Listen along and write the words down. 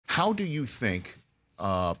How do you think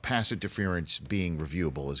pass interference being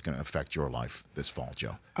reviewable is going to affect your life this fall,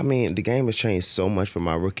 Joe? I mean, the game has changed so much from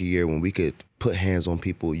my rookie year when we could put hands on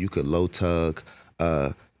people, you could low tug.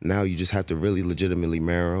 Now you just have to really legitimately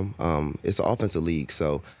marry them. It's an offensive league,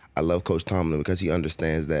 so I love Coach Tomlin because he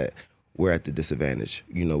understands that we're at the disadvantage.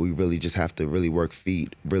 You know, we really just have to really work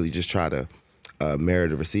feet, really just try to marry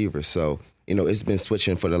the receivers. So, you know, it's been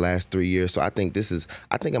switching for the last 3 years. So I think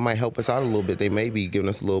it might help us out a little bit. They may be giving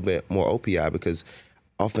us a little bit more OPI because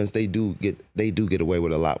offense, they do get away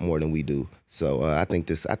with a lot more than we do. So I think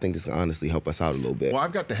this can honestly help us out a little bit. Well,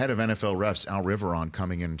 I've got the head of NFL refs, Al River,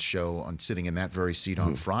 coming in sitting in that very seat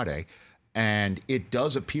on Friday, and it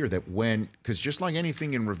does appear that because just like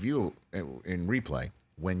anything in replay,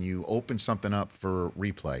 when you open something up for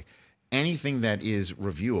replay, anything that is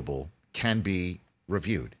reviewable can be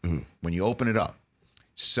reviewed when you open it up.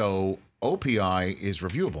 So OPI is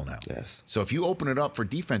reviewable now. Yes. So if you open it up for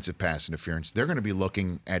defensive pass interference, they're going to be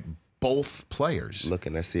looking at both players.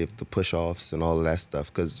 Looking to see if the push-offs and all of that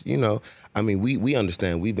stuff. Because, you know, I mean, we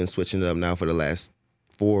understand. We've been switching it up now for the last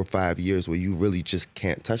 4 or 5 years where you really just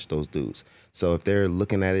can't touch those dudes. So if they're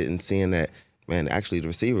looking at it and seeing that, man, actually the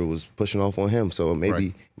receiver was pushing off on him, so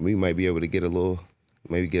maybe we might be able to get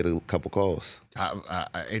a couple calls.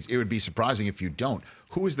 It would be surprising if you don't.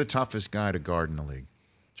 Who is the toughest guy to guard in the league,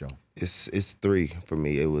 Joe? It's 3 for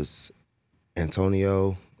me. It was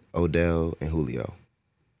Antonio, Odell, and Julio.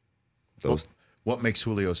 What makes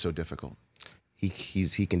Julio so difficult? He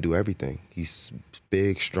can do everything. He's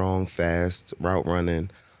big, strong, fast, route running.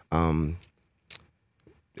 A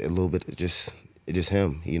little bit just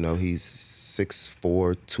him. You know, he's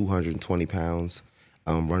 6'4", 220 pounds,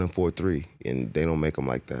 running 4.3, and they don't make him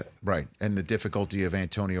like that. Right. And the difficulty of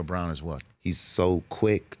Antonio Brown is what? He's so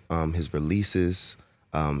quick. His releases,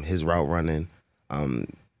 his route running,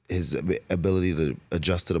 his ability to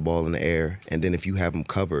adjust to the ball in the air, and then if you have him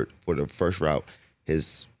covered for the first route,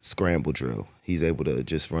 his scramble drill. He's able to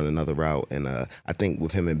just run another route. And I think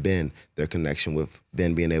with him and Ben, their connection with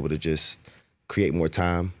Ben being able to just create more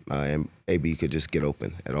time, and AB could just get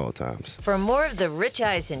open at all times. For more of The Rich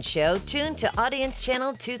Eisen Show, tune to Audience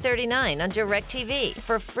Channel 239 on DirecTV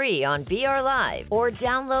for free on BR Live or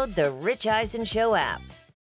download the Rich Eisen Show app.